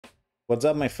What's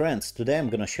up my friends, today I'm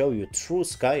gonna show you True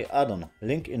Sky add-on,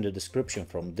 link in the description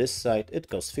from this site. It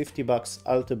costs 50 bucks,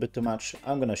 a little bit too much.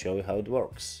 I'm gonna show you how it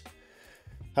works.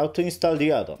 How to install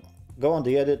the add-on. Go on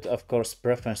the edit, of course,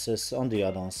 preferences on the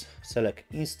add-ons, select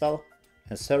install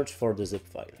and search for the zip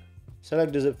file.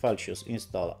 Select the zip file, choose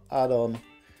install add-on,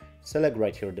 select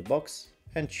right here the box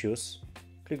and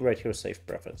click right here save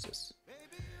preferences.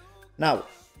 Now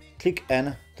click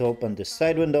N to open this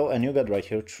side window and you got right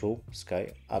here True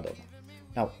Sky add-on.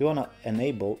 Now you wanna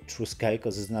enable True Sky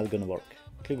because it's not gonna work.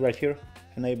 Click right here,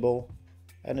 enable,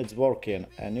 and it's working,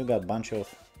 and you got a bunch of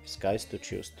skies to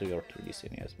choose to your 3D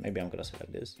scene. Yes, maybe I'm gonna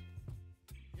select this.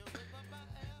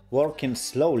 Working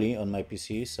slowly on my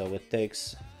PC, so it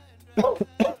takes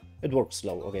it works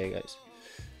slow. Okay guys,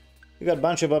 you got a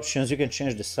bunch of options. You can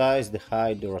change the size, the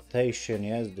height, the rotation,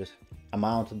 yes, the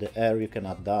amount, the air, you can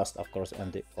add dust, of course,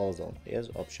 and the ozone, yes,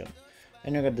 option.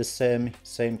 And you got the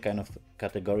same kind of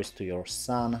categories to your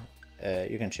sun.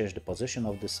 You can change the position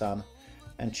of the sun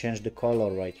and change the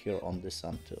color right here on the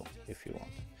sun too, if you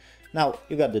want. Now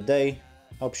you got the day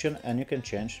option and you can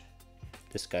change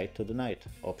the sky to the night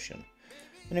option.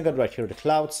 And you got right here the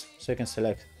clouds, so you can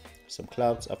select some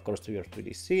clouds, of course, to your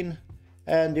 3D scene,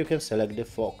 and you can select the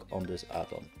fog on this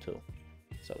add-on too.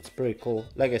 So it's pretty cool.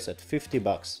 Like I said, 50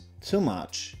 bucks, too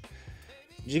much.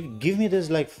 Give me this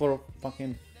like for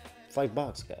fucking 5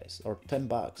 bucks, guys, or 10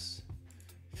 bucks.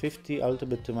 50, a little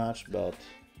bit too much, but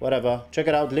whatever. Check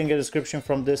it out, link in the description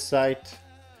from this site.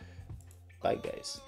 Bye guys.